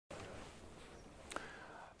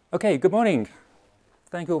Okay, good morning.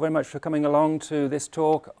 Thank you all very much for coming along to this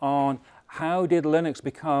talk on how did Linux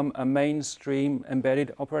become a mainstream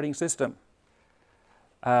embedded operating system.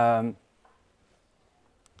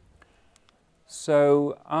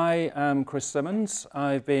 So I am Chris Simmonds.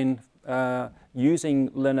 I've been using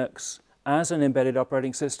Linux as an embedded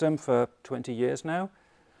operating system for 20 years now.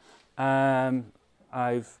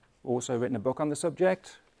 I've also written a book on the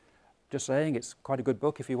subject. Just saying, it's quite a good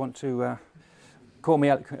book. If you want to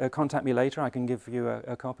contact me later, I can give you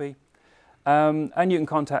a copy. And you can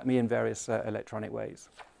contact me in various electronic ways.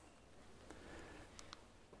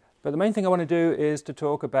 But the main thing I want to do is to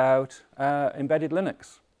talk about embedded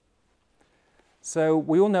Linux. So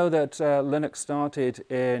we all know that Linux started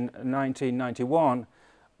in 1991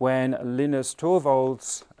 when Linus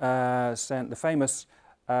Torvalds sent the famous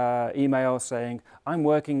email saying, I'm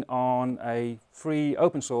working on a free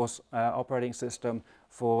open source operating system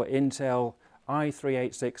for Intel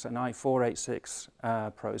i386 and i486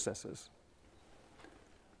 processors.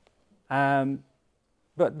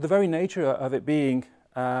 But the very nature of it being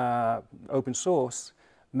open source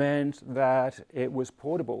meant that it was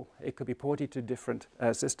portable. It could be ported to different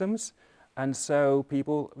systems. And so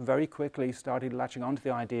people very quickly started latching onto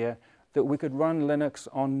the idea that we could run Linux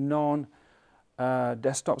on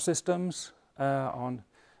non-desktop systems, on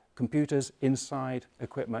computers inside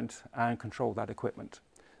equipment, and control that equipment.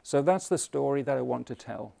 So that's the story that I want to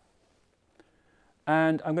tell.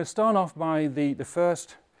 And I'm going to start off by the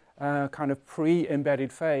first kind of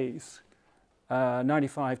pre-embedded phase,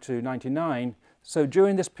 95 to 99. So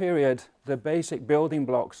during this period, the basic building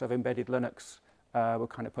blocks of embedded Linux were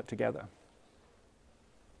kind of put together.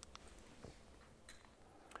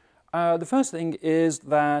 The first thing is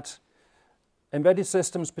that embedded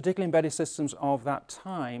systems, particularly embedded systems of that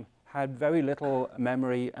time, had very little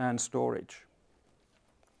memory and storage.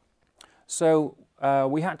 So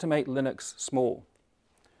we had to make Linux small.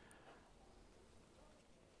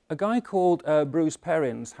 A guy called Bruce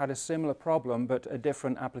Perrins had a similar problem, but a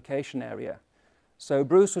different application area. So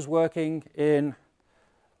Bruce was working in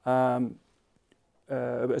as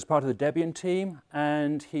part of the Debian team,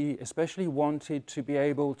 and he especially wanted to be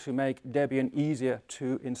able to make Debian easier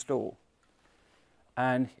to install.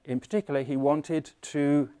 And in particular, he wanted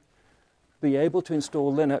to be able to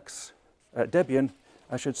install Linux, Debian,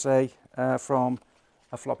 I should say, from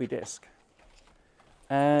a floppy disk.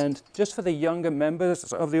 And just for the younger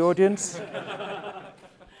members of the audience,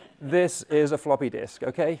 this is a floppy disk,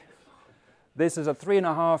 okay? This is a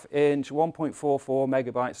 3.5-inch, 1.44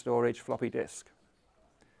 megabyte storage floppy disk.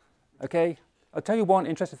 Okay? I'll tell you one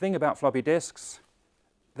interesting thing about floppy disks.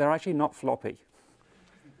 They're actually not floppy.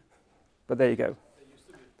 But there you go. They used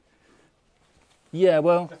to be. Yeah,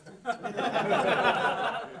 well,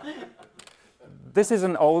 this is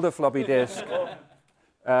an older floppy disk,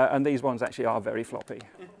 and these ones actually are very floppy.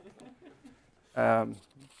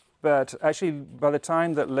 But actually, by the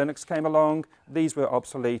time that Linux came along, these were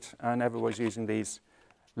obsolete, and everyone was using these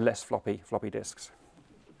less floppy disks.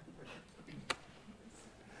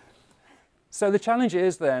 So the challenge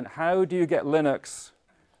is then, how do you get Linux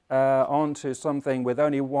onto something with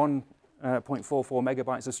only 1.44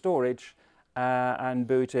 megabytes of storage and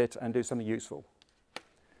boot it and do something useful?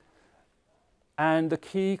 And the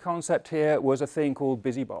key concept here was a thing called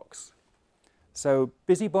BusyBox. So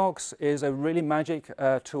BusyBox is a really magic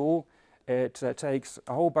tool. It takes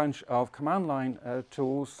a whole bunch of command line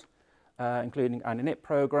tools, including an init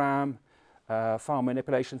program, file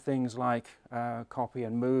manipulation things like copy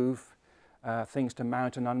and move, things to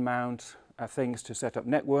mount and unmount, things to set up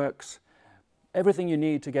networks, everything you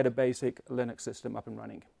need to get a basic Linux system up and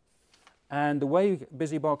running. And the way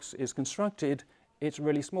BusyBox is constructed, it's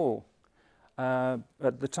really small.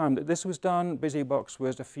 At the time that this was done, BusyBox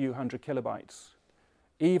was a few hundred kilobytes.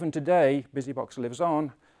 Even today, BusyBox lives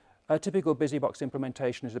on. A typical BusyBox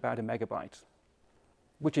implementation is about a megabyte,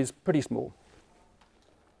 which is pretty small.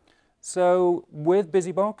 So with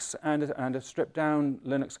BusyBox and a stripped-down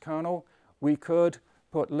Linux kernel, we could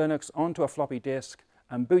put Linux onto a floppy disk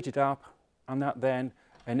and boot it up, and that then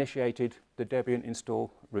initiated the Debian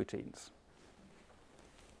install routines.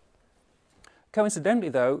 Coincidentally,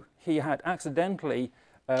 though, he had accidentally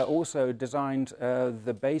also designed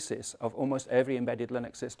the basis of almost every embedded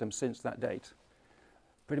Linux system since that date.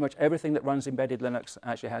 Pretty much everything that runs embedded Linux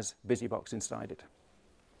actually has BusyBox inside it.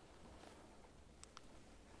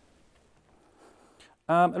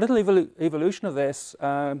 A little evolution of this,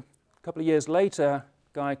 a couple of years later, a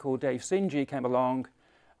guy called Dave Sinji came along,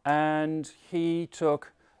 and he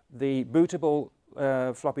took the bootable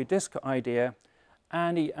floppy disk idea,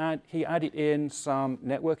 and he added in some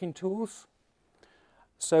networking tools.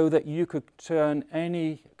 so that you could turn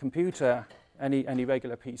any computer, any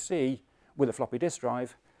regular PC with a floppy disk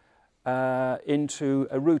drive into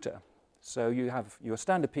a router. So you have your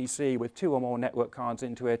standard PC with 2 or more network cards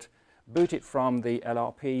into it, boot it from the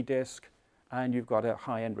LRP disk, and you've got a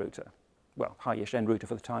high-end router. Well, high-ish end router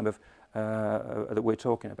for the time of that we're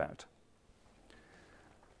talking about.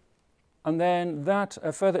 And then that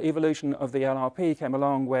further evolution of the LRP came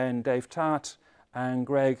along when Dave Tart and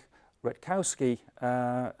Greg Rutkowski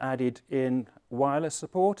added in wireless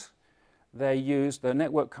support. They used the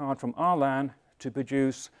network card from RLAN to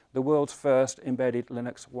produce the world's first embedded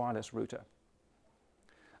Linux wireless router.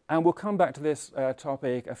 And we'll come back to this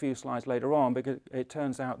topic a few slides later on, because it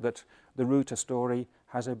turns out that the router story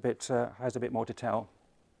has a bit more to tell.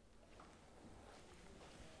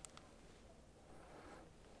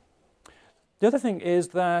 The other thing is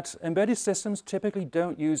that embedded systems typically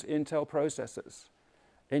don't use Intel processors.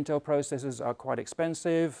 Intel processors are quite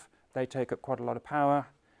expensive, they take up quite a lot of power,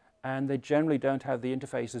 and they generally don't have the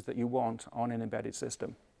interfaces that you want on an embedded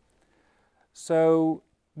system. So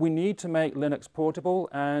we need to make Linux portable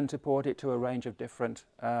and to port it to a range of different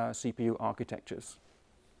CPU architectures.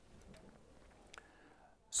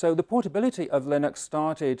 So the portability of Linux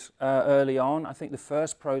started early on. I think the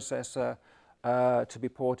first processor to be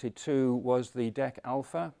ported to was the DEC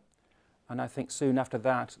Alpha, and I think soon after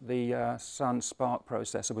that the Sun Spark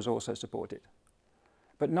processor was also supported.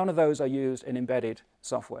 But none of those are used in embedded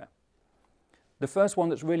software. The first one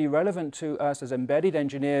that's really relevant to us as embedded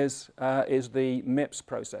engineers is the MIPS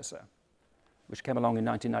processor, which came along in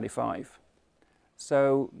 1995.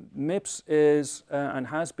 So MIPS is and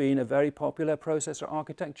has been a very popular processor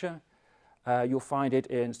architecture. You'll find it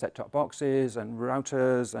in set-top boxes and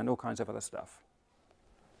routers and all kinds of other stuff.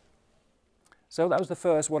 So that was the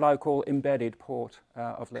first, what I call, embedded port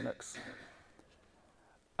of Linux.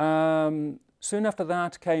 Soon after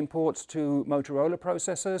that came ports to Motorola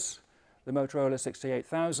processors, the Motorola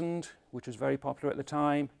 68000, which was very popular at the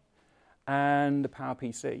time, and the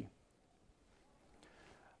PowerPC.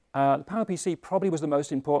 The PowerPC probably was the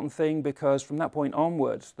most important thing, because from that point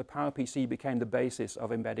onwards, the PowerPC became the basis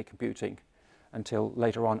of embedded computing until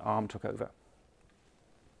later on ARM took over.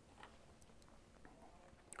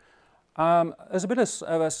 As a bit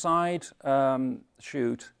of a side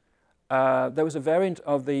shoot, there was a variant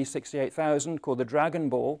of the 68000 called the Dragon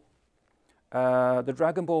Ball. The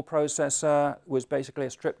Dragon Ball processor was basically a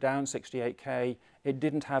stripped-down 68K. It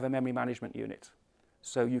didn't have a memory management unit,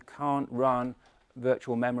 so you can't run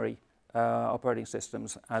virtual memory operating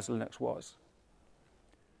systems as Linux was.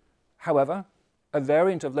 However, a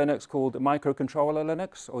variant of Linux called Microcontroller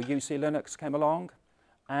Linux, or UC Linux, came along,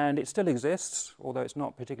 and it still exists, although it's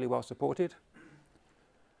not particularly well supported.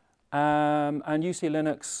 And UC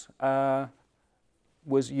Linux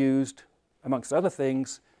was used, amongst other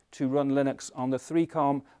things, to run Linux on the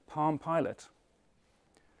 3COM Palm Pilot.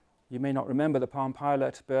 You may not remember the Palm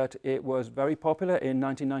Pilot, but it was very popular in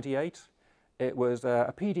 1998. It was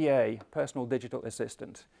a PDA, Personal Digital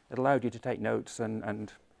Assistant. It allowed you to take notes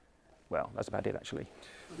and well, that's about it, actually.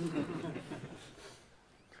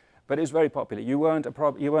 But it was very popular. You weren't a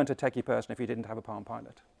techie person if you didn't have a Palm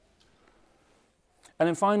Pilot. And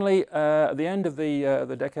then finally, at the end of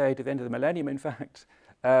the decade, at the end of the millennium, in fact,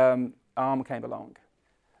 ARM came along.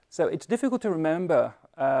 So it's difficult to remember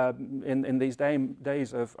in these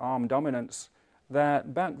days of ARM dominance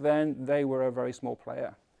that back then they were a very small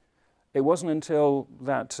player. It wasn't until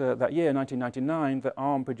that year, 1999, that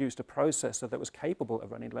ARM produced a processor that was capable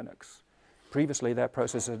of running Linux. Previously, their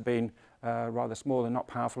processors had been rather small and not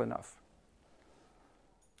powerful enough.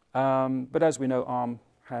 But as we know, ARM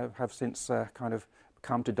have since kind of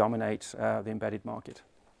come to dominate the embedded market.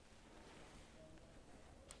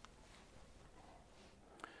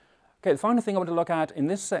 Okay, the final thing I want to look at in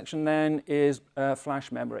this section then is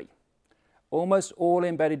flash memory. Almost all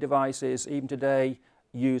embedded devices, even today,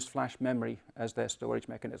 use flash memory as their storage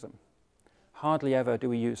mechanism. Hardly ever do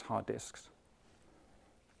we use hard disks.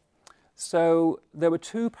 So there were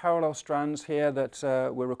 2 parallel strands here that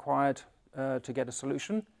were required to get a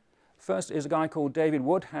solution. First is a guy called David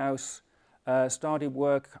Woodhouse started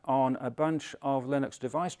work on a bunch of Linux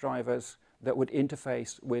device drivers that would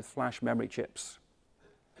interface with flash memory chips.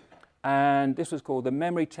 And this was called the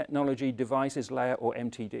Memory Technology Devices Layer, or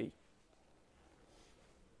MTD.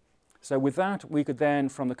 So with that, we could then,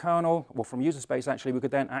 from the kernel, or from user space actually, we could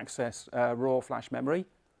then access raw flash memory.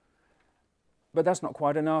 But that's not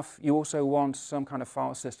quite enough. You also want some kind of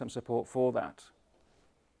file system support for that.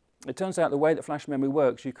 It turns out the way that flash memory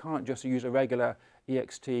works, you can't just use a regular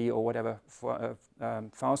ext or whatever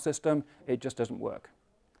file system. It just doesn't work.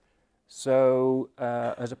 So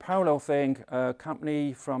as a parallel thing, a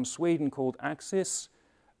company from Sweden called Axis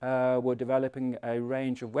were developing a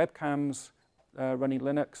range of webcams running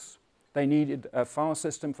Linux. They needed a file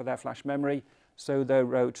system for their flash memory, so they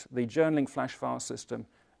wrote the journaling flash file system,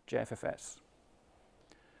 JFFS.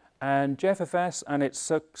 And JFFS and its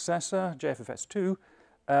successor, JFFS2,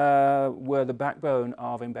 were the backbone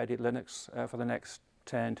of embedded Linux for the next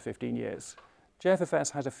 10 to 15 years.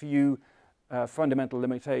 JFFS has a few fundamental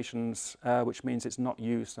limitations, which means it's not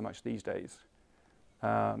used so much these days.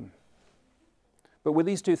 But with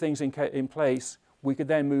these two things in place, we could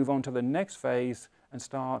then move on to the next phase and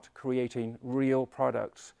start creating real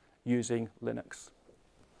products using Linux.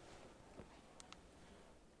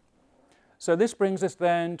 So this brings us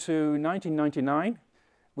then to 1999,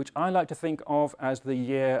 which I like to think of as the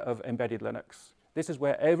year of embedded Linux. This is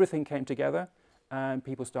where everything came together and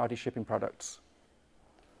people started shipping products.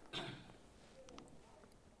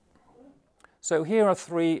 So here are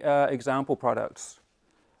three example products.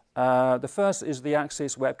 The first is the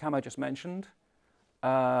Axis webcam I just mentioned.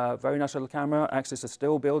 Very nice little camera. Axis is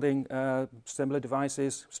still building similar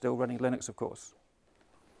devices, still running Linux, of course.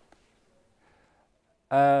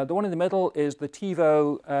 The one in the middle is the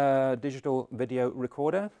TiVo digital video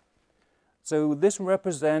recorder. So this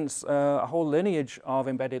represents a whole lineage of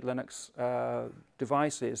embedded Linux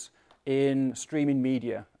devices in streaming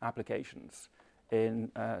media applications,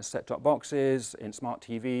 in set-top boxes, in smart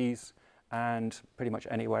TVs, and pretty much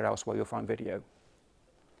anywhere else where you'll find video.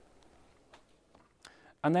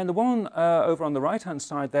 And then the one over on the right-hand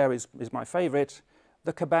side there is my favorite,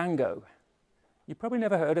 the Cabango. You've probably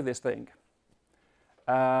never heard of this thing.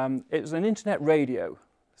 It was an internet radio.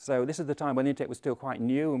 So this is the time when the internet was still quite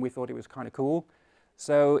new and we thought it was kind of cool.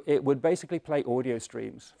 So it would basically play audio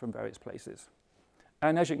streams from various places.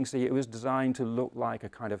 And as you can see, it was designed to look like a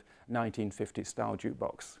kind of 1950s style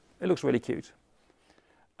jukebox. It looks really cute.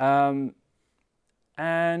 And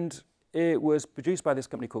it was produced by this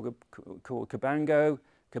company called Cabango.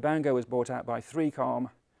 Cabango was bought out by 3Com,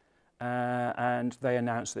 and they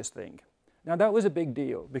announced this thing. Now, that was a big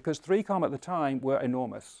deal, because 3Com at the time were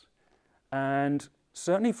enormous. And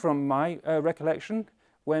certainly from my recollection,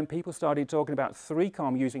 when people started talking about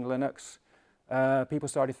 3Com using Linux, people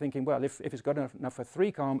started thinking, well, if it's good enough for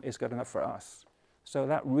 3Com, it's good enough for us. So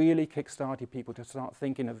that really kick-started people to start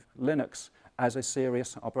thinking of Linux as a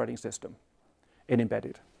serious operating system in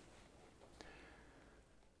embedded.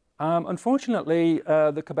 Unfortunately,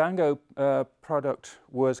 the Cabango product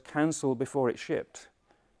was cancelled before it shipped,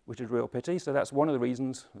 which is a real pity. So that's one of the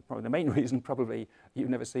reasons, probably the main reason, probably you've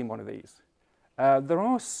never seen one of these. There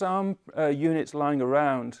are some units lying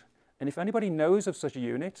around, and if anybody knows of such a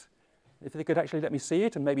unit, if they could actually let me see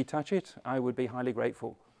it and maybe touch it, I would be highly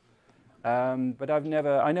grateful. But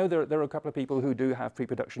I know there are a couple of people who do have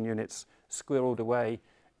pre-production units squirreled away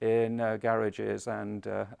in garages and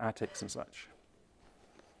attics and such.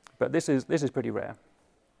 But this is pretty rare.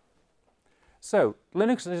 So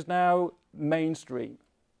Linux is now mainstream.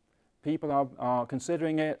 People are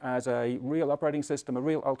considering it as a real operating system, a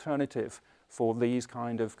real alternative for these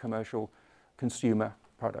kind of commercial consumer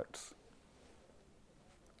products.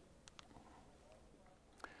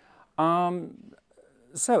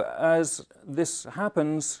 So as this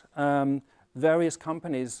happens, various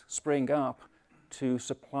companies spring up to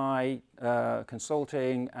supply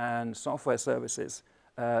consulting and software services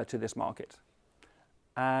to this market.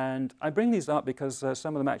 And I bring these up because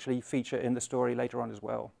some of them actually feature in the story later on as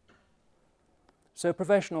well. So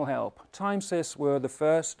professional help. TimeSys were the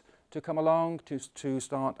first to come along to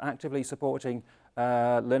start actively supporting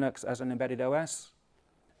Linux as an embedded OS.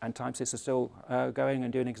 And TimeSys is still going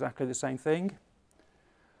and doing exactly the same thing.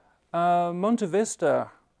 Monte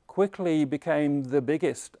Vista quickly became the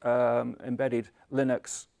biggest embedded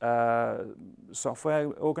Linux software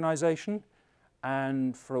organization.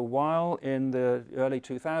 And for a while in the early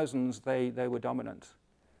 2000s, they were dominant.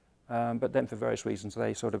 But then for various reasons,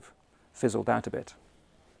 they sort of fizzled out a bit.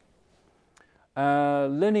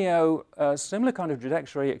 Lineo, similar kind of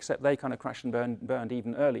trajectory, except they kind of crashed and burned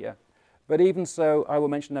even earlier. But even so, I will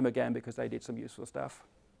mention them again because they did some useful stuff.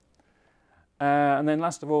 And then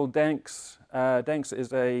last of all, Denks. Denks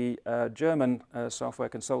is a German software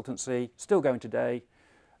consultancy, still going today.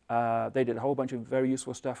 They did a whole bunch of very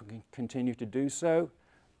useful stuff and continue to do so.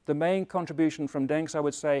 The main contribution from Denks, I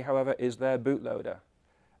would say, however, is their bootloader.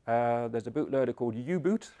 There's a bootloader called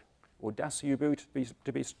U-Boot, or Das U-Boot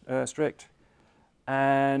to be strict.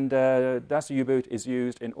 And Das U-Boot is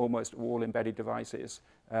used in almost all embedded devices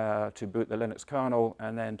to boot the Linux kernel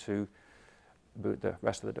and then to boot the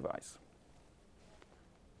rest of the device.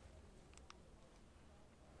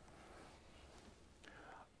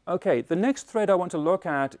 Okay, the next thread I want to look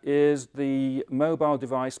at is the mobile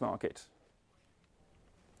device market.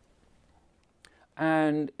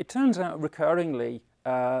 And it turns out recurringly,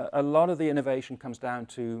 a lot of the innovation comes down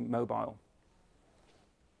to mobile.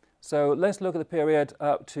 So let's look at the period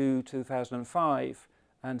up to 2005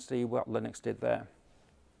 and see what Linux did there.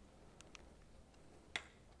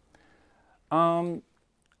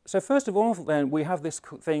 So first of all, then, we have this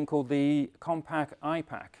thing called the compact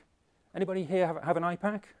iPack. Anybody here have an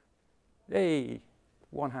iPack? Hey,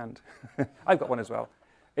 one hand. I've got one as well.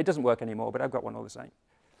 It doesn't work anymore, but I've got one all the same.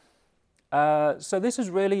 So this is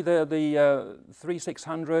really the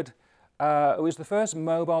 3600. It was the first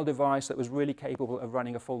mobile device that was really capable of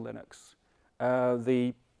running a full Linux.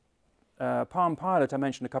 The Palm Pilot I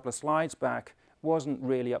mentioned a couple of slides back wasn't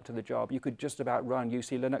really up to the job. You could just about run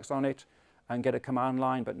UC Linux on it and get a command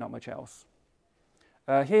line, but not much else.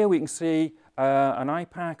 Here we can see an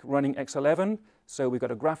iPack running X11. So we've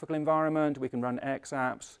got a graphical environment. We can run X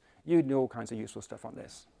apps. You can do all kinds of useful stuff on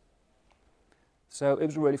this. So it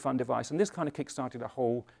was a really fun device. And this kind of kick-started a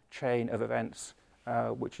whole chain of events,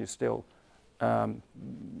 which we still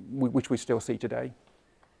see today.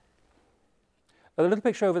 A little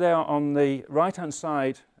picture over there on the right-hand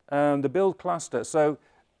side, the build cluster. So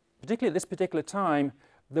particularly at this particular time,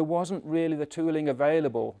 there wasn't really the tooling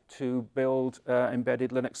available to build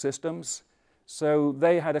embedded Linux systems. So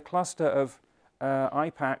they had a cluster of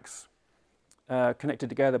iPacs connected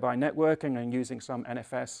together by networking and using some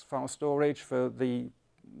NFS file storage for the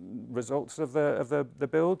results of the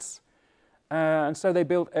builds. And so they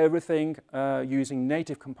built everything using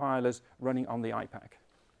native compilers running on the iPack.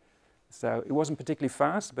 So it wasn't particularly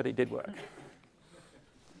fast, but it did work.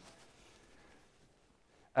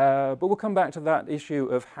 But we'll come back to that issue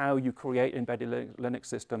of how you create embedded Linux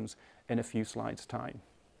systems in a few slides' time.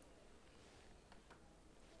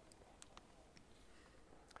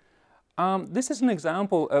 This is an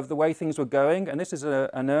example of the way things were going, and this is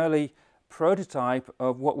an early prototype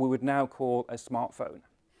of what we would now call a smartphone.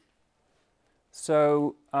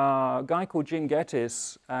 So a guy called Jim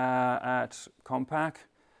Geddes at Compaq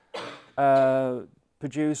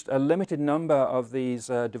produced a limited number of these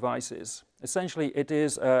devices. Essentially, it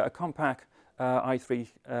is a Compaq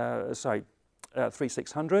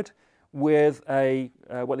 3600 with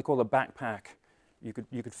what they call a backpack. You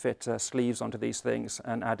could fit sleeves onto these things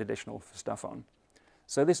and add additional stuff on.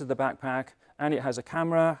 So this is the backpack, and it has a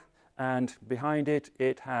camera, and behind it,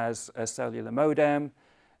 it has a cellular modem.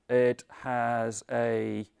 It has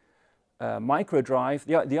a micro drive.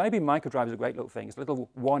 The IB micro drive is a great little thing. It's a little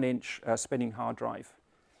 1-inch spinning hard drive,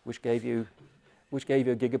 which gave you a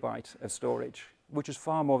gigabyte of storage, which is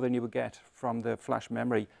far more than you would get from the flash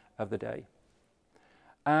memory of the day.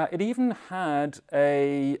 It even had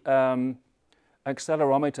a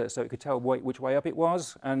accelerometer, so it could tell which way up it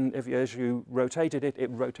was, and as you rotated it, it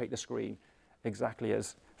would rotate the screen, exactly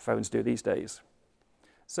as phones do these days.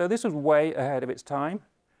 So this was way ahead of its time.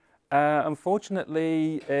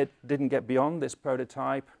 Unfortunately, it didn't get beyond this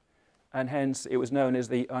prototype, and hence it was known as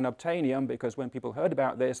the unobtainium, because when people heard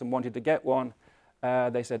about this and wanted to get one,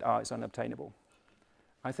 they said, it's unobtainable.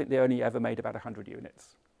 I think they only ever made about 100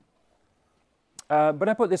 units. But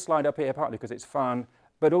I put this slide up here partly because it's fun,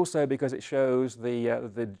 but also because it shows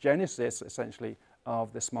the genesis, essentially,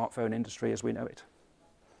 of the smartphone industry as we know it.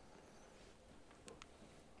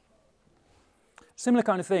 Similar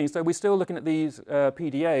kind of thing. So we're still looking at these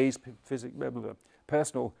PDAs,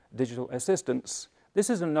 personal digital assistants.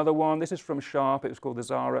 This is another one. This is from Sharp. It was called the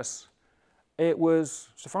Zarus. It was,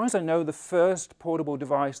 so far as I know, the first portable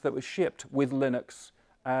device that was shipped with Linux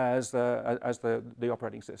as the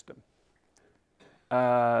operating system.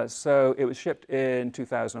 So it was shipped in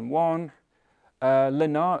 2001.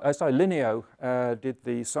 Lineo did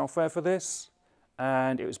the software for this,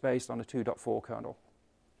 and it was based on a 2.4 kernel.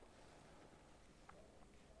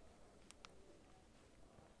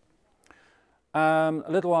 A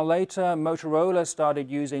little while later, Motorola started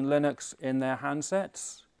using Linux in their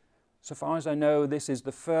handsets. So far as I know, this is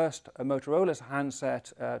the first Motorola's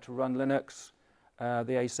handset to run Linux,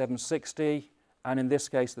 the A760, and in this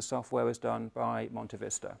case, the software was done by Monte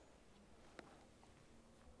Vista.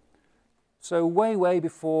 So way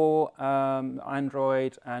before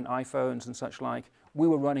Android and iPhones and such like, we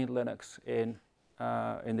were running Linux in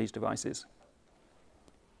these devices.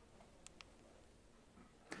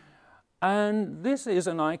 And this is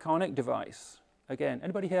an iconic device. Again,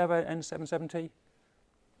 anybody here have an N770?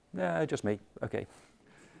 Yeah, just me. OK.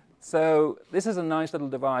 So this is a nice little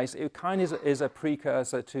device. It kind of is a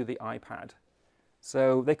precursor to the iPad.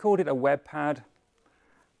 So they called it a WebPad.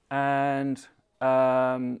 And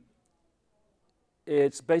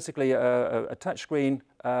it's basically a touchscreen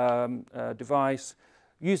device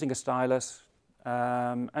using a stylus,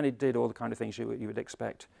 and it did all the kind of things you would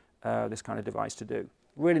expect this kind of device to do.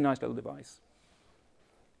 Really nice little device.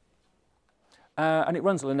 And it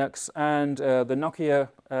runs Linux, and the Nokia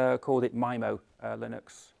called it MIMO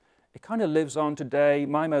Linux. It kind of lives on today.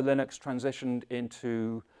 MIMO Linux transitioned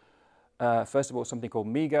into, first of all, something called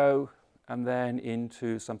MeeGo, and then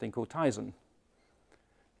into something called Tizen.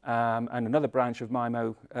 And another branch of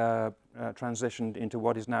MIMO transitioned into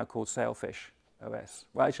what is now called Sailfish OS.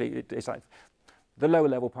 Well, actually, it's like the lower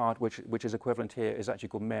level part, which is equivalent here, is actually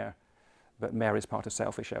called Mare, but Mare is part of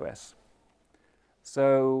Sailfish OS.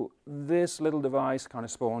 So this little device kind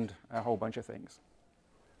of spawned a whole bunch of things.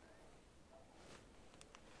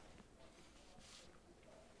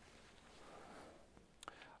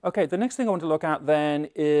 Okay, the next thing I want to look at then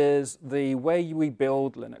is the way we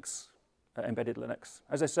build Linux, embedded Linux.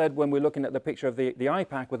 As I said, when we're looking at the picture of the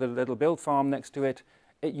iPack with a little build farm next to it,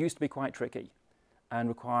 it used to be quite tricky and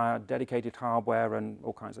required dedicated hardware and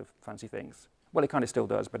all kinds of fancy things. Well, it kind of still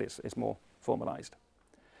does, but it's more formalized.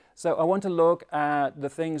 So I want to look at the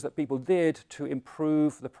things that people did to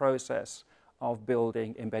improve the process of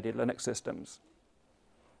building embedded Linux systems,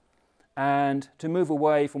 and to move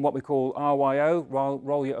away from what we call RYO,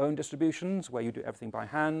 roll your own distributions, where you do everything by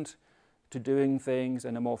hand, to doing things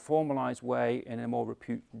in a more formalized way, in a more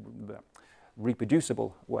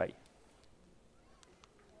reproducible way.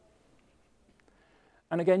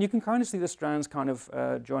 And again, you can kind of see the strands kind of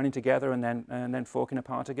joining together and then forking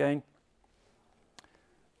apart again.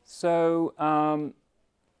 So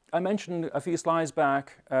I mentioned a few slides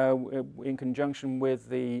back in conjunction with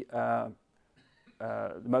the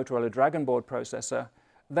Motorola Dragon board processor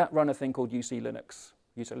that run a thing called UC Linux.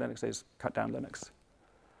 UC Linux is cut down Linux.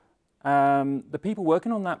 The people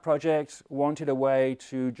working on that project wanted a way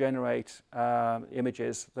to generate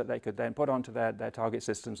images that they could then put onto their target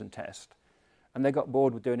systems and test. And they got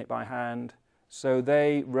bored with doing it by hand, so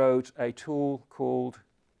they wrote a tool called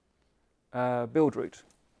Buildroot.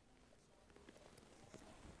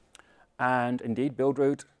 And indeed,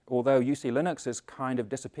 Buildroot, although UC Linux has kind of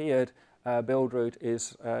disappeared, Buildroot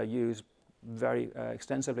is used very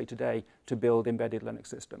extensively today to build embedded Linux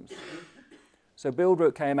systems. So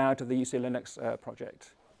Buildroot came out of the UC Linux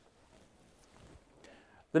project.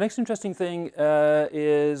 The next interesting thing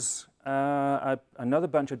is another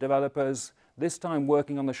bunch of developers, this time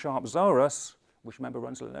working on the Sharp Zarus, which remember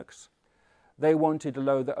runs Linux. They wanted to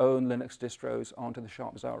load their own Linux distros onto the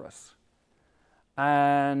Sharp Zarus.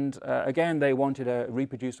 And again, they wanted a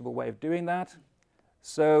reproducible way of doing that.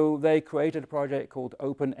 So they created a project called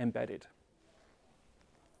OpenEmbedded.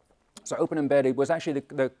 So OpenEmbedded was actually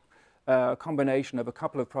the combination of a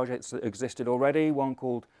couple of projects that existed already, one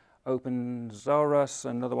called OpenZarus,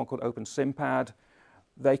 another one called OpenSimpad.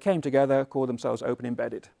 They came together, called themselves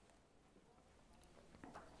OpenEmbedded.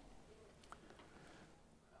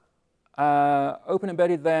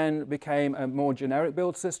 OpenEmbedded then became a more generic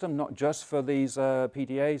build system, not just for these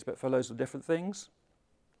PDAs, but for loads of different things.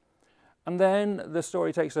 And then the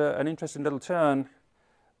story takes an interesting little turn.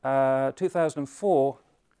 2004,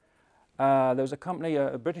 there was a company,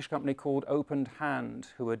 a British company called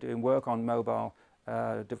OpenHand, who were doing work on mobile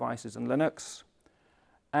devices and Linux.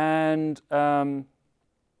 And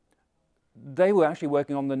they were actually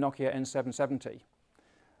working on the Nokia N770.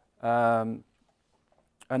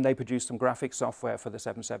 And they produced some graphics software for the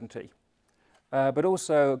 770. But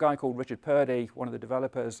also a guy called Richard Purdy, one of the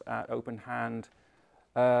developers at OpenHand,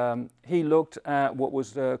 he looked at what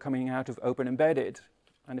was coming out of OpenEmbedded.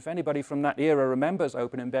 And if anybody from that era remembers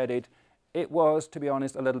OpenEmbedded, it was, to be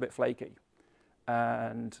honest, a little bit flaky.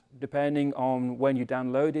 And depending on when you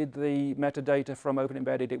downloaded the metadata from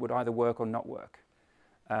OpenEmbedded, it would either work or not work.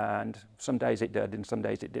 And some days it did, and some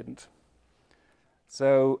days it didn't.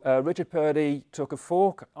 So Richard Purdy took a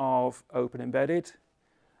fork of OpenEmbedded.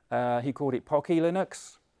 He called it Pocky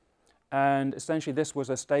Linux. And essentially, this was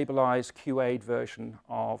a stabilized QA'd version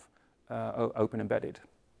of OpenEmbedded.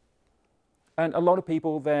 And a lot of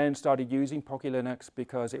people then started using Pocky Linux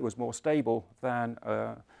because it was more stable than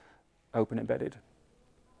OpenEmbedded.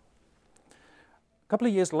 A couple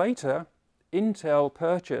of years later, Intel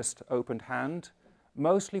purchased OpenHand,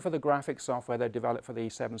 mostly for the graphics software they developed for the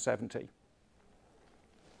 770.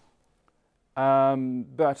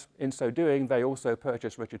 But in so doing, they also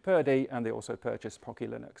purchased Richard Purdy, and they also purchased Pocky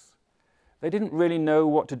Linux. They didn't really know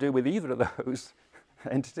what to do with either of those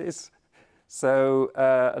entities. So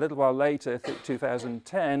a little while later, I think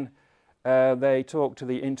 2010, they talked to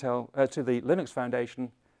the Linux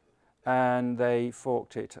Foundation, and they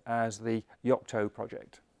forked it as the Yocto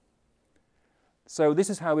Project. So this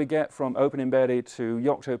is how we get from OpenEmbedded to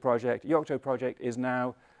Yocto Project. Yocto Project is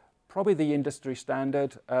now probably the industry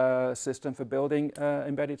standard system for building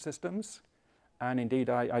embedded systems. And indeed,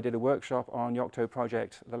 I did a workshop on Yocto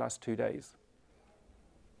Project the last 2 days.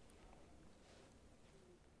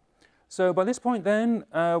 So by this point then,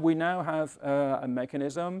 we now have a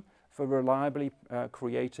mechanism for reliably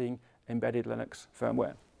creating embedded Linux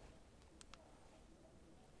firmware.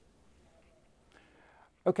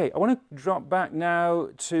 Okay, I want to drop back now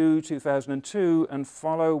to 2002 and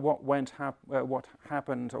follow what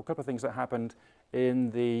happened, or a couple of things that happened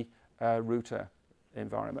in the router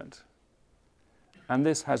environment. And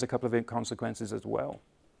this has a couple of consequences as well.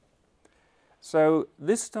 So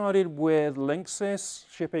this started with Linksys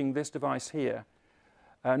shipping this device here,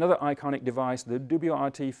 another iconic device, the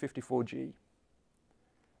WRT54G.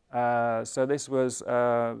 So this was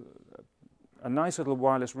a nice little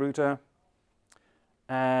wireless router,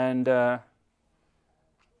 and it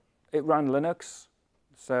ran Linux.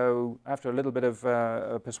 So after a little bit of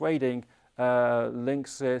persuading,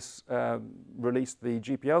 Linksys released the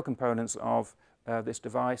GPL components of this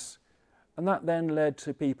device, and that then led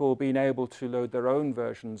to people being able to load their own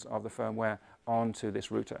versions of the firmware onto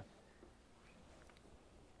this router.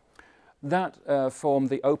 That formed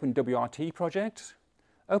the OpenWRT project.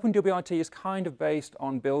 OpenWRT is kind of based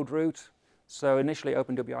on Buildroot. So initially,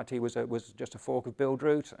 OpenWRT was just a fork of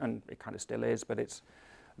Buildroot, and it kind of still is, but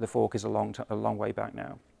the fork is a long way back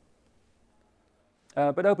now.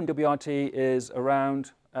 But OpenWRT is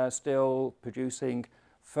around, still producing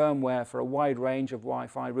firmware for a wide range of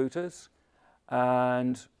Wi-Fi routers.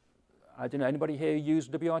 And I don't know, anybody here use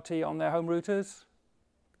WRT on their home routers?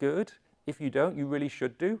 Good. If you don't, you really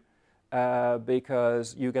should do,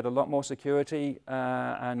 because you get a lot more security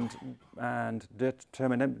and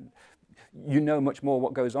you know much more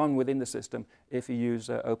what goes on within the system if you use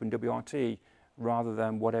OpenWRT rather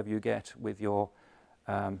than whatever you get with your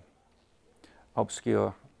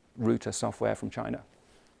obscure router software from China.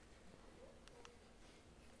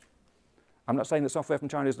 I'm not saying that software from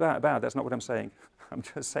China is that bad. That's not what I'm saying. I'm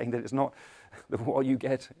just saying that it's not what you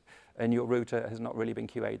get in your router has not really been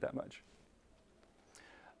QA'd that much.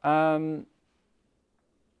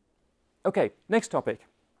 Okay, next topic.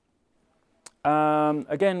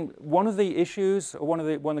 Again, one of the issues, or one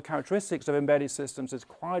of the characteristics of embedded systems is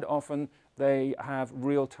quite often they have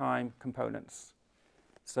real-time components.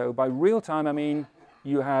 So by real-time, I mean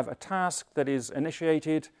you have a task that is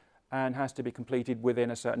initiated and has to be completed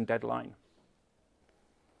within a certain deadline.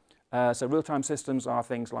 So real-time systems are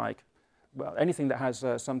things like, well, anything that has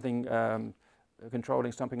something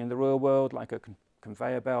controlling something in the real world, like a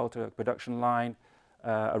conveyor belt, a production line,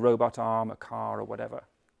 a robot arm, a car, or whatever.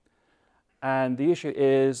 And the issue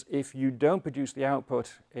is, if you don't produce the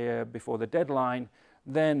output before the deadline,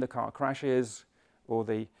 then the car crashes, or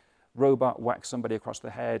the robot whacks somebody across the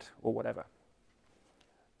head, or whatever.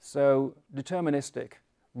 So deterministic,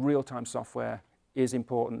 real-time software is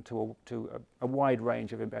important to a wide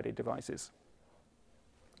range of embedded devices.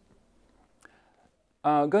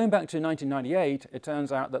 Going back to 1998, it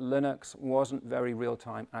turns out that Linux wasn't very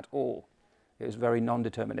real-time at all. It was very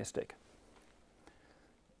non-deterministic.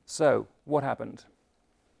 So what happened?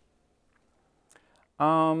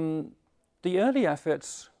 The early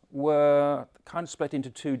efforts were kind of split into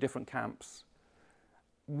two different camps.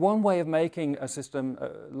 One way of making a system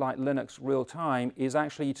like Linux real-time is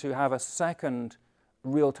actually to have a second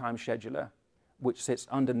real-time scheduler which sits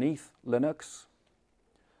underneath Linux.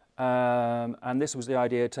 And this was the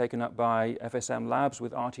idea taken up by FSM Labs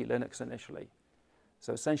with RT Linux initially.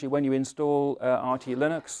 So essentially, when you install RT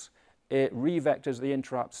Linux, it revectors the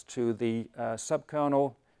interrupts to the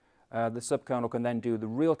subkernel. The subkernel can then do the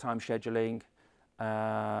real-time scheduling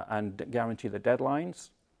and guarantee the deadlines.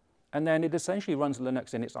 And then it essentially runs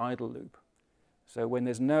Linux in its idle loop. So when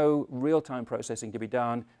there's no real-time processing to be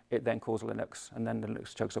done, it then calls Linux, and then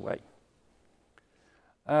Linux chokes away.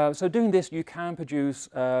 So doing this, you can produce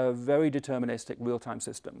very deterministic real-time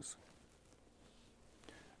systems.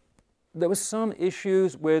 There were some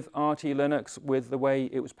issues with RT Linux with the way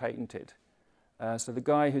it was patented. So the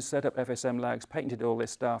guy who set up FSM Labs patented all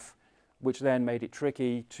this stuff, which then made it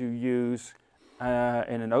tricky to use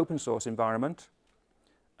in an open source environment.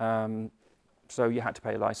 So you had to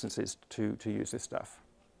pay licenses to use this stuff.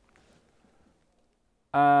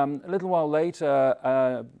 A little while later,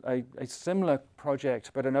 a similar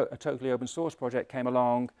project, but a totally open source project came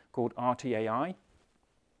along called RTAI.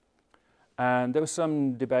 And there was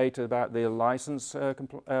some debate about the license,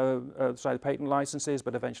 the patent licenses,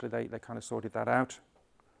 but eventually they kind of sorted that out.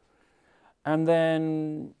 And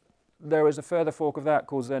then there was a further fork of that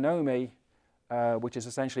called Xenomi, which is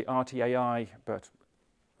essentially RTAI, but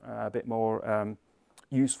a bit more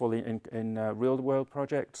useful in real-world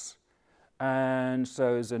projects. And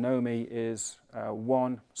so Xanomi is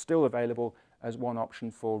still available as one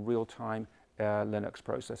option for real-time Linux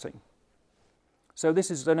processing. So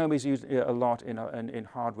Xanomi is used a lot in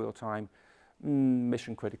hard real-time,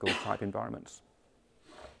 mission-critical type environments.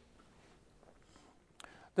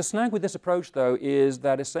 The snag with this approach, though, is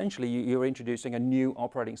that essentially you're introducing a new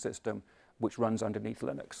operating system which runs underneath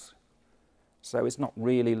Linux. So it's not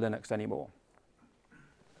really Linux anymore.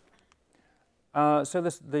 So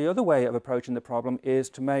the other way of approaching the problem is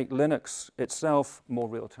to make Linux itself more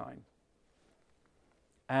real-time.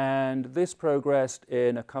 And this progressed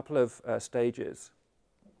in a couple of stages.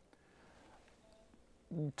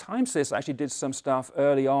 TimeSys actually did some stuff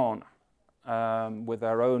early on with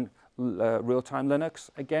their own real-time Linux.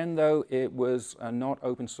 Again, though, it was not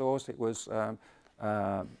open source. It was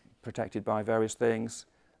protected by various things.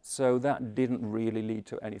 So that didn't really lead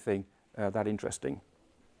to anything that interesting.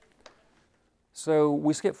 So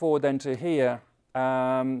we skip forward then to here.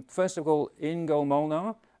 First of all, Ingo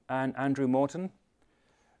Molnar and Andrew Morton,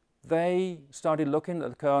 they started looking at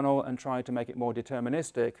the kernel and tried to make it more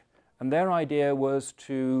deterministic. And their idea was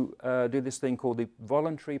to do this thing called the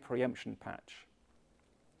voluntary preemption patch.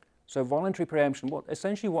 So voluntary preemption,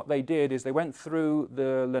 essentially what they did is they went through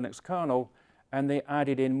the Linux kernel and they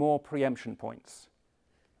added in more preemption points.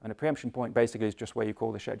 And a preemption point basically is just where you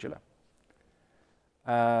call the scheduler.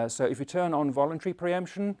 So if you turn on voluntary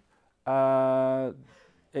preemption,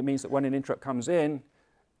 it means that when an interrupt comes in,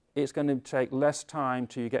 it's going to take less time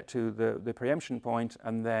to get to the preemption point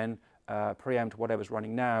and then preempt whatever's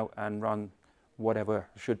running now and run whatever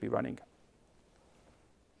should be running.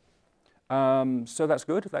 So that's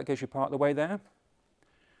good. That gets you part of the way there.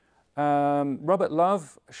 Robert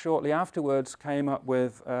Love, shortly afterwards, came up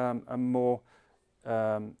with a more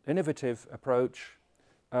innovative approach,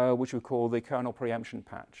 which we call the kernel preemption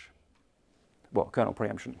patch. Well, kernel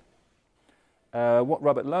preemption. What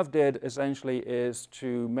Robert Love did essentially is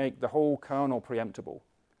to make the whole kernel preemptible.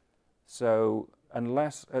 So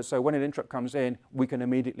when an interrupt comes in, we can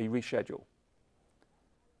immediately reschedule.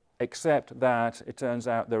 Except that it turns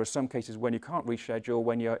out there are some cases when you can't reschedule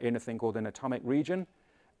when you're in a thing called an atomic region,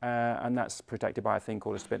 and that's protected by a thing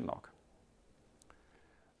called a spin lock.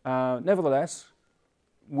 Nevertheless,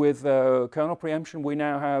 with kernel preemption, we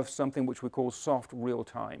now have something which we call soft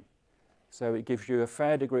real-time. So it gives you a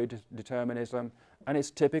fair degree of determinism, and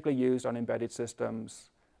it's typically used on embedded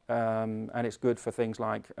systems, and it's good for things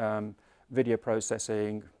like video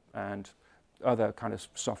processing and other kind of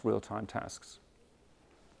soft real-time tasks.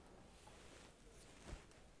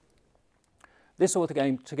 This all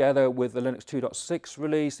came together with the Linux 2.6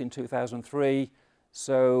 release in 2003.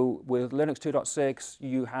 So with Linux 2.6,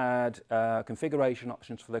 you had configuration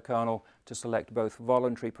options for the kernel to select both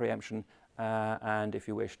voluntary preemption and, if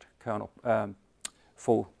you wished,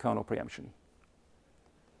 full kernel preemption.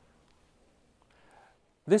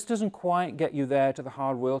 This doesn't quite get you there to the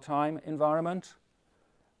hard real-time environment.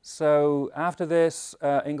 So after this,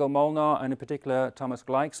 Ingo Molnar and in particular Thomas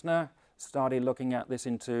Gleixner started looking at this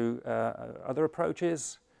into other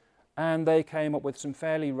approaches. And they came up with some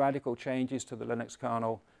fairly radical changes to the Linux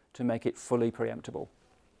kernel to make it fully preemptible.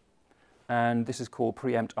 And this is called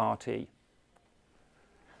preempt RT.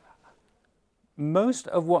 Most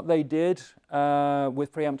of what they did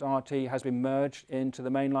with preempt RT has been merged into the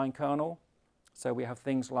mainline kernel. So we have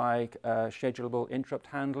things like schedulable interrupt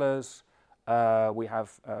handlers. We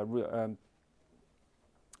have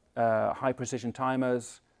high precision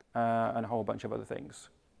timers and a whole bunch of other things.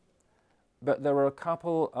 But there are a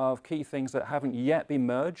couple of key things that haven't yet been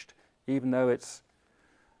merged, even though it's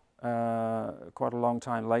quite a long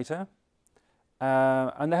time later.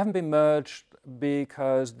 And they haven't been merged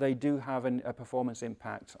because they do have a performance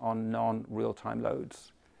impact on non-real-time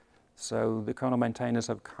loads. So the kernel maintainers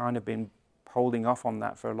have kind of been holding off on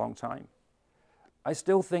that for a long time. I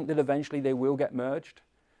still think that eventually they will get merged,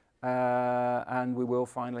 and we will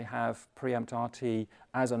finally have preempt RT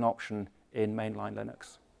as an option in mainline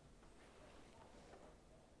Linux.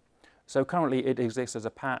 So currently it exists as a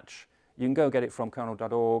patch. You can go get it from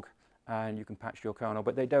kernel.org and you can patch your kernel,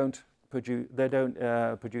 but they don't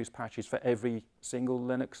produce patches for every single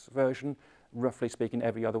Linux version. Roughly speaking,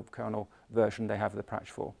 every other kernel version they have the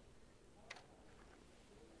patch for.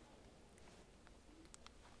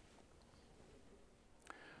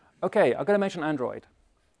 Okay, I've got to mention Android.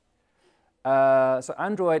 So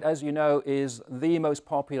Android, as you know, is the most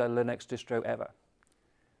popular Linux distro ever.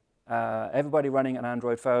 Everybody running an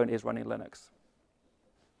Android phone is running Linux.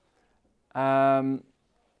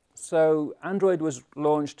 So Android was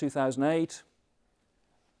launched 2008.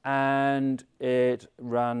 and it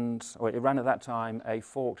ran at that time a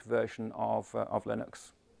forked version of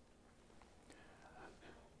Linux.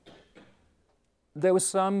 There was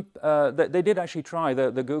some, they did actually try,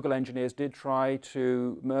 the Google engineers did try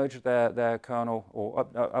to merge their kernel, or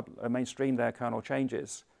mainstream their kernel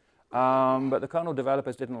changes, but the kernel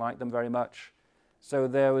developers didn't like them very much. So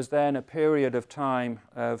there was then a period of time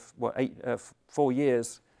of, 4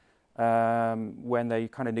 years, when they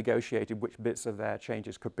kind of negotiated which bits of their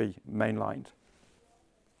changes could be mainlined.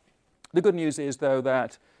 The good news is, though,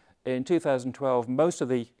 that in 2012, most of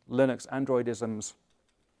the Linux Androidisms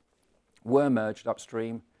were merged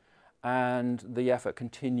upstream, and the effort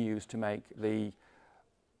continues to make the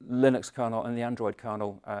Linux kernel and the Android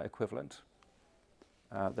kernel equivalent.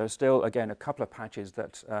 There's still, again, a couple of patches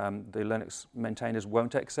that the Linux maintainers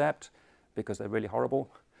won't accept because they're really horrible,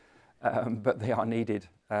 but they are needed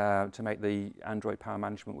to make the Android power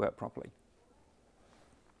management work properly.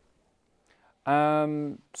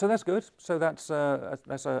 So that's good. So that's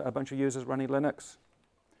a bunch of users running Linux.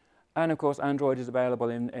 And of course, Android is available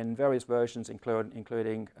in various versions,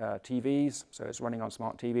 including TVs, so it's running on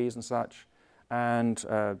smart TVs and such, and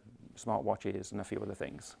smart watches and a few other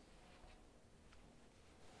things.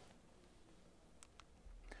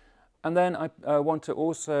 And then I want to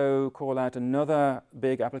also call out another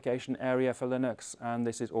big application area for Linux, and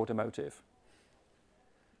this is automotive.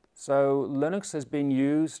 So Linux has been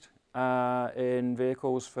used in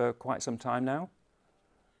vehicles for quite some time now.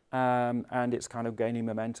 And it's kind of gaining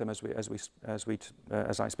momentum as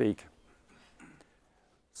I speak.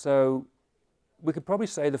 So we could probably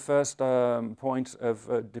say the first point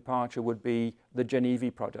of departure would be the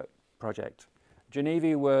Genevi project.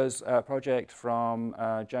 Genevi was a project from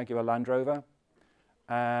Jaguar Land Rover,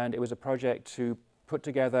 and it was a project to put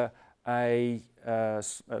together a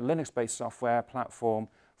Linux-based software platform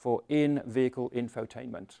for in-vehicle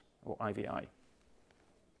infotainment, or IVI.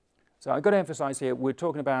 So I've got to emphasize here, we're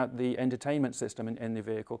talking about the entertainment system in the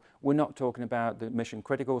vehicle. We're not talking about the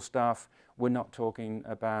mission-critical stuff. We're not talking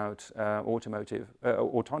about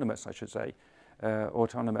autonomous, I should say,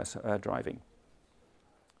 autonomous driving.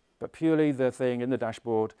 But purely the thing in the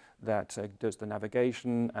dashboard that does the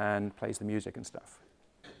navigation and plays the music and stuff.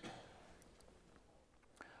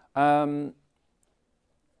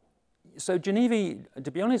 So Genevi,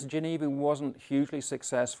 to be honest, Genevi wasn't hugely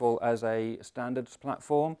successful as a standards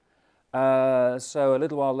platform. So a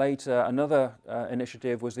little while later, another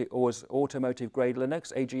initiative was Automotive Grade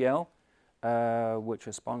Linux, AGL, which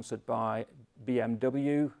was sponsored by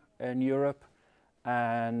BMW in Europe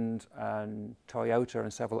and Toyota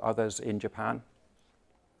and several others in Japan.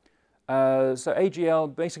 So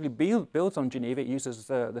AGL basically builds on Genevi. It uses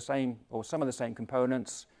the same, or some of the same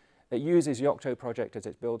components. It uses Yocto Project as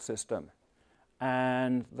its build system.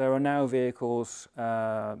 And there are now vehicles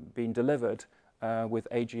being delivered with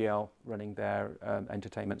AGL running their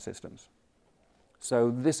entertainment systems.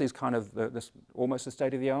 So this is kind of almost the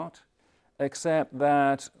state of the art, except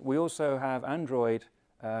that we also have Android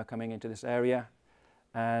coming into this area.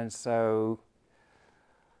 And so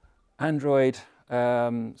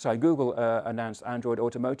Google announced Android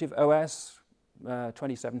Automotive OS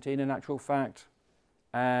 2017 in actual fact.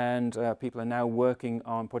 And people are now working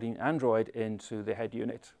on putting Android into the head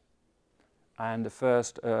unit. And the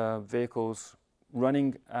first vehicles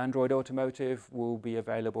running Android Automotive will be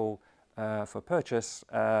available for purchase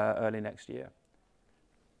early next year.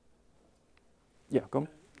 Yeah, go on.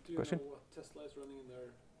 Do you Question? know what Tesla is running in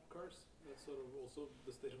their cars? That's sort of also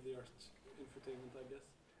the state-of-the-art infotainment, I guess.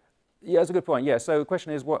 Yeah, that's a good point. Yeah, so the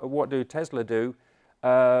question is, what do Tesla do?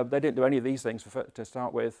 They didn't do any of these things to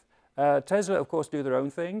start with. Tesla, of course, do their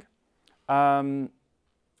own thing.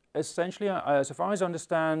 Essentially, so far as I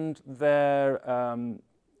understand,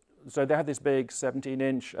 so they have this big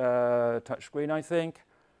 17-inch touchscreen, I think.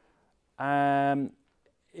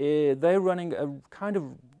 They're running a kind of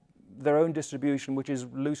their own distribution, which is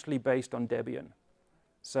loosely based on Debian.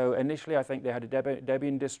 So initially, I think they had a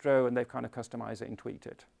Debian distro, and they've kind of customized it and tweaked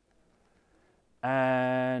it.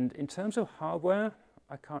 And in terms of hardware,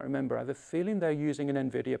 I can't remember. I have a feeling they're using an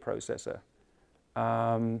NVIDIA processor.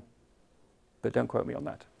 But don't quote me on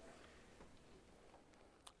that.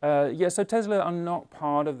 Yeah, so Tesla are not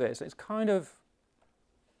part of this. It's kind of,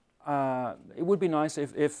 it would be nice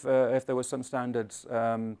if there was some standards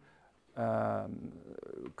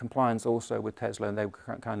compliance also with Tesla, and they would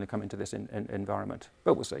kind of come into this environment.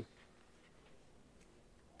 But we'll see.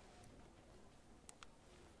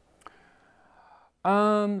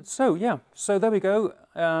 So yeah, so there we go.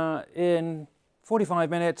 In 45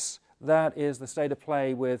 minutes, that is the state of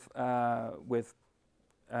play with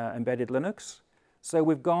embedded Linux. So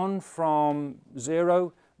we've gone from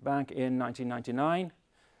 0, back in 1999,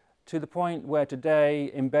 to the point where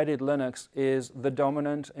today embedded Linux is the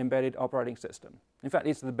dominant embedded operating system. In fact,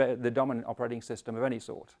 it's the dominant operating system of any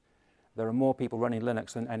sort. There are more people running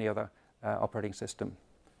Linux than any other operating system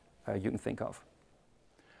you can think of.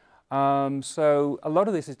 So a lot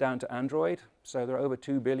of this is down to Android. So there are over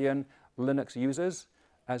 2 billion Linux users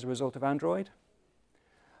as a result of Android.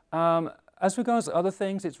 As regards to other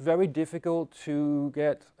things, it's very difficult to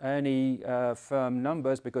get any firm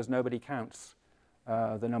numbers because nobody counts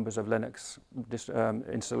the numbers of Linux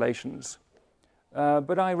installations.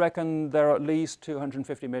 But I reckon there are at least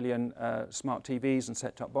 250 million smart TVs and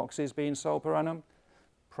set-top boxes being sold per annum,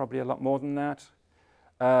 probably a lot more than that.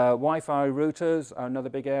 Wi-Fi routers are another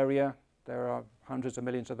big area. There are hundreds of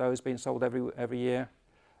millions of those being sold every year.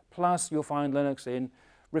 Plus, you'll find Linux in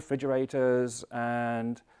refrigerators,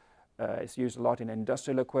 and it's used a lot in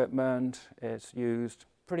industrial equipment. It's used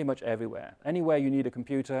pretty much everywhere. Anywhere you need a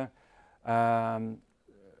computer,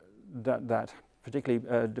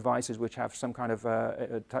 particularly devices which have some kind of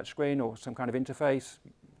a touch screen or some kind of interface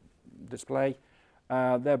display,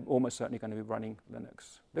 they're almost certainly going to be running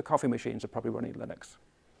Linux. The coffee machines are probably running Linux.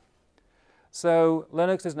 So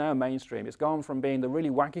Linux is now mainstream. It's gone from being the really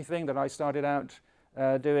wacky thing that I started out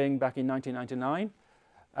doing back in 1999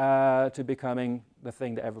 to becoming the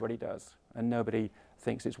thing that everybody does, and nobody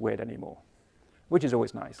thinks it's weird anymore, which is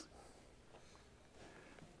always nice.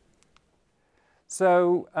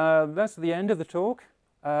 So that's the end of the talk.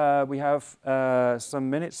 We have some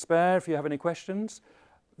minutes spare if you have any questions.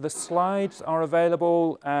 The slides are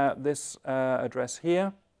available at this address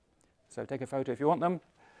here, so take a photo if you want them.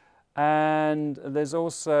 And there's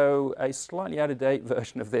also a slightly out-of-date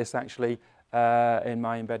version of this, actually, in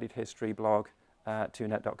my embedded history blog at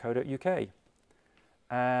tunet.co.uk.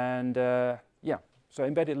 And yeah, so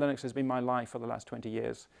embedded Linux has been my life for the last 20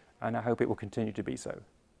 years, and I hope it will continue to be so.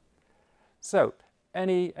 So,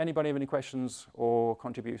 anybody have any questions or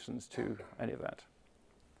contributions to any of that?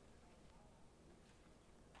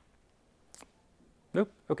 Nope?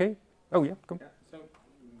 Okay. Oh, yeah, come. Yeah, so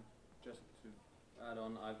just to add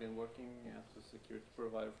on, I've been working as a security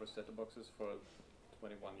provider for set-top boxes for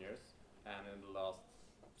 21 years, and in the last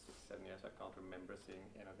 6-7 years I can't remember seeing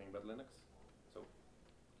anything but Linux. So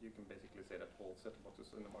you can basically say that all set-top boxes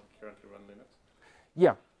in the market currently run Linux.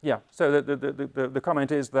 Yeah, yeah. So the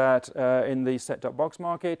comment is that in the set-top box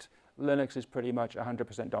market, Linux is pretty much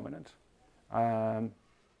 100% dominant. I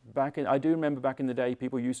do remember back in the day,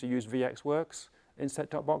 people used to use VxWorks in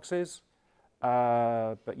set-top boxes,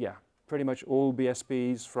 but yeah, pretty much all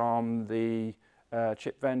BSPs from the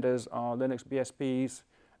chip vendors are Linux BSPs,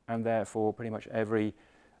 and therefore pretty much every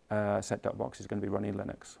set-top box is going to be running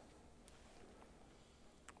Linux,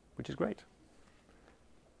 which is great.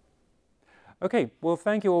 Okay, well,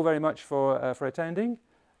 thank you all very much for attending,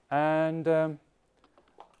 and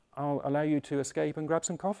I'll allow you to escape and grab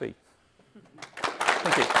some coffee.